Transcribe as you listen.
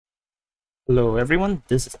Hello everyone,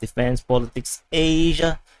 this is Defense Politics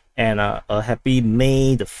Asia, and a happy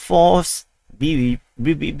May the 4th be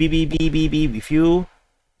with you.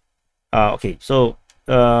 Okay, so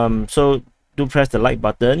do press the like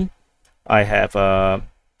button. I have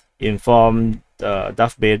informed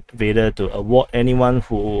Darth Vadar to award anyone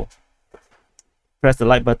who press the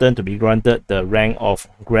like button to be granted the rank of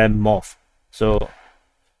Grand Moff. So,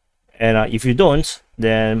 and if you don't,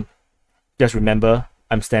 then just remember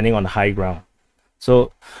I'm standing on the high ground.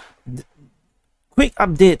 So, quick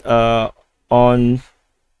update on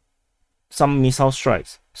some missile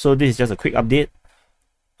strikes. So this is just a quick update.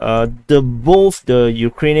 Both the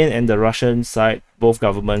Ukrainian and the Russian side, both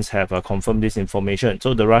governments have confirmed this information.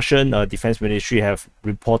 So the Russian Defense Ministry have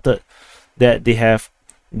reported that they have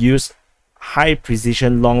used high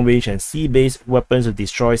precision, long range, and sea-based weapons to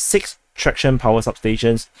destroy 6 traction power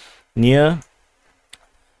substations near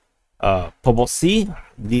Pobotsy,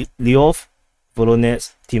 Lyov,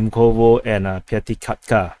 Volonets, Timkovo, and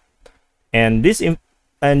Pyatikatka. And these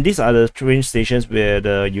are the train stations where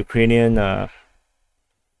the Ukrainian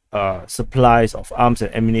supplies of arms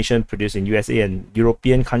and ammunition produced in USA and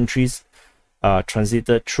European countries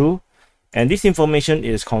transited through. And this information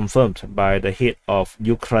is confirmed by the head of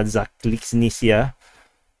Ukrazaklisnisia,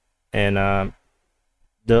 and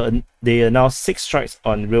they announced 6 strikes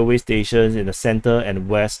on railway stations in the center and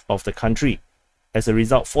west of the country. As a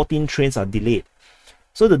result, 14 trains are delayed.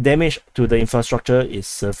 So the damage to the infrastructure is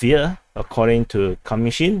severe, according to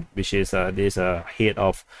Kamishin, which is this head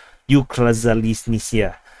of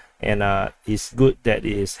Ukrazalisnisia, and it's good that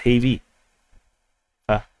it is heavy.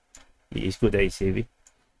 It is good that it's heavy.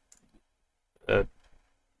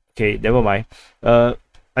 Okay, never mind. I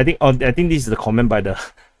think this is the comment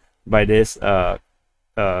by this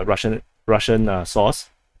Russian source.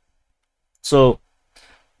 So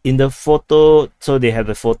in the photo, so they have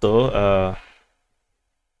the photo.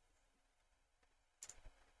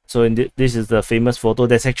 So this is the famous photo.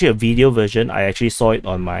 There's actually a video version. I actually saw it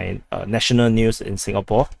on my national news in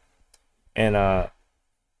Singapore, and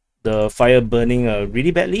the fire burning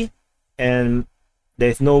really badly, and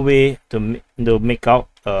there's no way to make out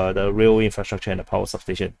the railway infrastructure and the power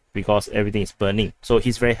substation because everything is burning. So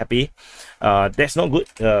he's very happy. That's not good.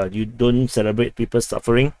 You don't celebrate people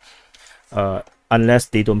suffering unless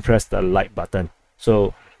they don't press the like button.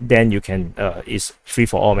 So then you can it's free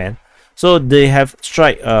for all, man. So they have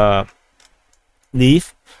strike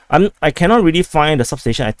leave. I cannot really find the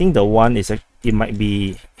substation. I think the one is, it might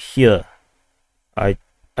be here. I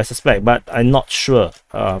suspect, but I'm not sure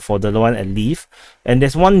for the one at Leaf. And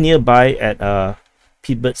there's one nearby at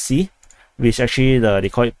Pibertsy, which actually they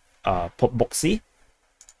call it Popboxy.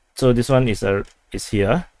 So this one is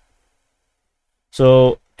here.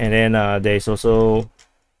 So, and then there's also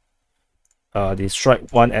the strike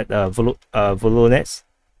one at Volovets,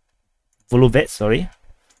 sorry.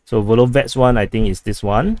 So Volovets one, I think, is this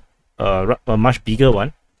one, a much bigger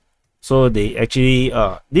one. So they actually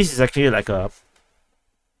this is actually like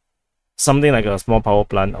something like a small power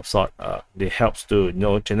plant of sort. It helps to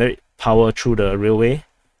generate power through the railway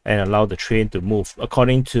and allow the train to move.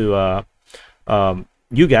 According to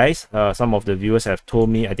you guys, some of the viewers have told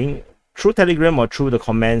me, I think through Telegram or through the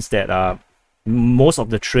comments, that most of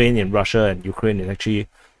the train in Russia and Ukraine is actually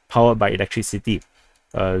powered by electricity,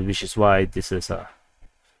 which is why this is the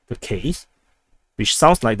case. Which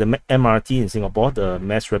sounds like the MRT in Singapore, the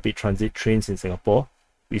Mass Rapid Transit trains in Singapore,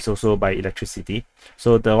 is also by electricity.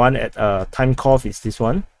 So the one at Timkov is this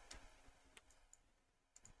one.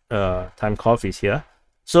 Timkov is here.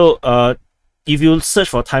 So if you search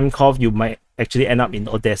for Timkov, you might actually end up in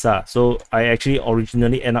Odessa. So I actually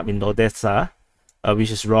originally end up in Odessa,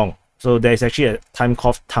 which is wrong. So there's actually a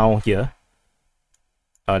Timkov town here.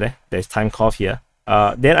 There's Timkov here.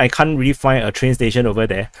 Then I can't really find a train station over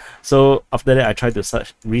there. So after that, I tried to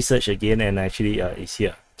research again, and actually it's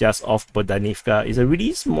here, just off Bodanivka. It's a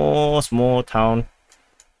really small town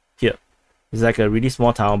here. It's like a really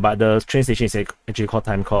small town, but the train station is actually called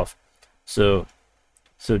Timkov. So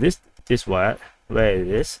this one where it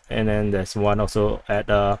is, and then there's one also at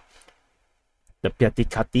the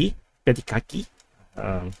Pyatikaty,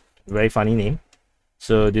 very funny name.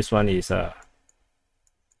 So this one is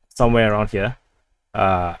somewhere around here.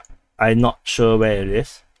 I'm not sure where it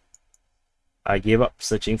is. I gave up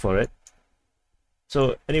searching for it.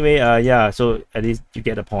 So anyway, yeah, so at least you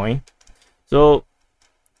get the point. So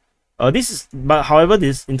this is, but however,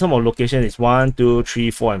 this in terms of location is 1, 2,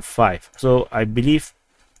 3, 4, and 5. So I believe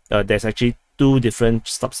there's actually 2 different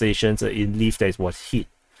substations in Leaf that was hit,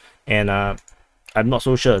 and I'm not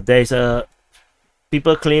so sure. There's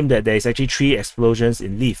people claim that there is actually 3 explosions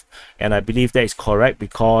in Leaf, and I believe that is correct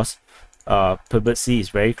because Pivot C is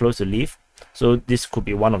very close to Leaf, so this could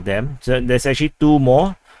be one of them. So there's actually two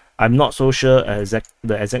more. I'm not so sure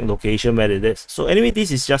the exact location where it is. So anyway,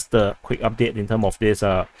 this is just a quick update in terms of this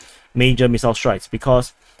major missile strikes,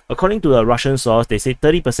 because according to a Russian source, they say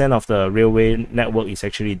 30% of the railway network is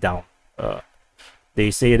actually down.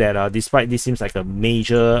 They say that despite this seems like a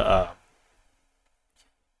major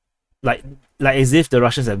like as if the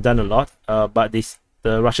Russians have done a lot, but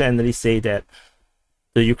the Russian analysts say that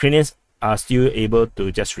the Ukrainians are still able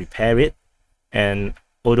to just repair it, and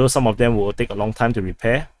although some of them will take a long time to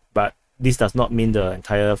repair, but this does not mean the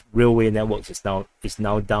entire railway network is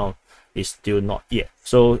now down. It's still not yet.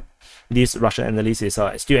 So this Russian analyst is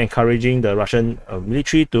still encouraging the Russian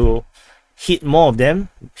military to hit more of them,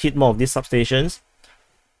 hit more of these substations,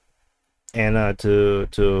 and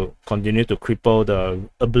to continue to cripple the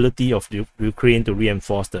ability of Ukraine to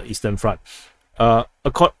reinforce the Eastern Front. The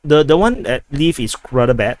one at Lviv is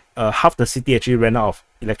rather bad. Half the city actually ran out of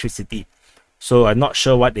electricity, so I'm not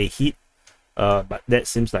sure what they hit, but that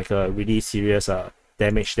seems like a really serious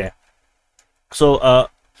damage there.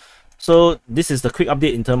 So this is the quick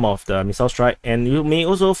update in terms of the missile strike, and you may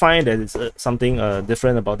also find that it's something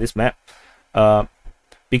different about this map.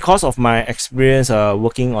 Because of my experience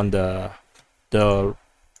working on the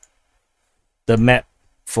map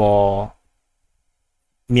for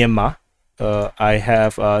Myanmar, I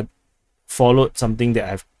have followed something that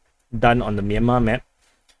I've done on the Myanmar map,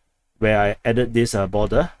 where I added this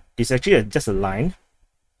border. It's actually just a line,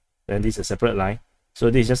 and this is a separate line. So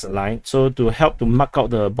this is just a line, so to help to mark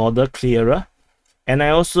out the border clearer. And I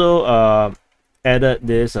also added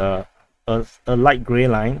this a light gray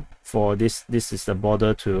line for this. This is the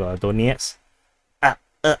border to Donetsk.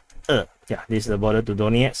 Yeah, this is the border to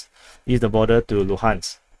Donetsk. This is the border to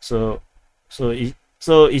Luhansk. So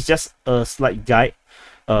it's just a slight guide,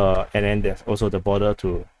 and then there's also the border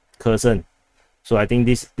to Kherson. So I think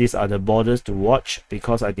these are the borders to watch,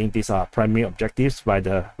 because I think these are primary objectives by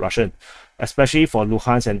the Russian, especially for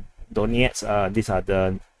Luhansk and Donetsk. These are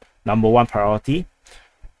the #1 priority,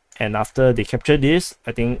 and after they capture this,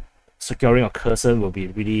 I think securing of Kherson will be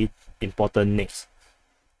really important next,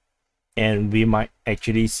 and we might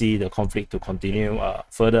actually see the conflict to continue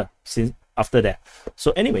further since after that.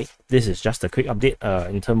 So anyway, this is just a quick update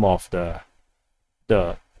in terms of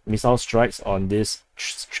the missile strikes on this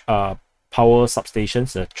power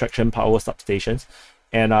substations, the traction power substations.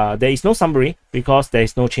 And there is no summary, because there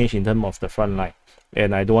is no change in terms of the front line,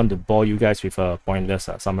 and I don't want to bore you guys with a pointless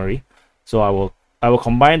summary. So I will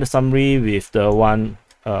combine the summary with the one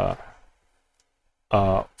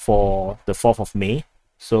for the 4th of May.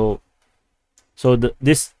 So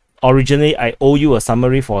this originally I owe you a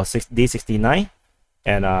summary for day 69,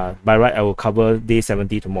 and by right I will cover day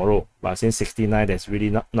 70 tomorrow, but since 69 there's really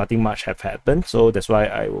nothing much have happened, so that's why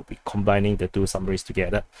I will be combining the two summaries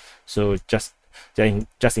together. So just in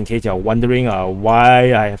case you're wondering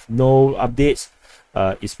why I have no updates,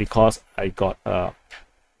 it's because I got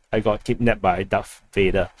kidnapped by Darth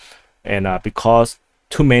Vadar, and because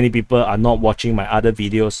too many people are not watching my other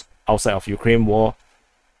videos outside of Ukraine war,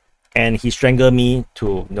 and he strangled me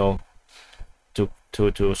to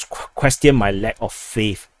to question my lack of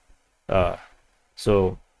faith.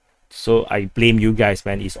 So I blame you guys,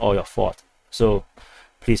 man. It's all your fault. So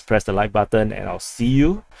please press the like button, and I'll see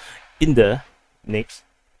you in the next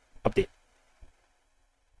update.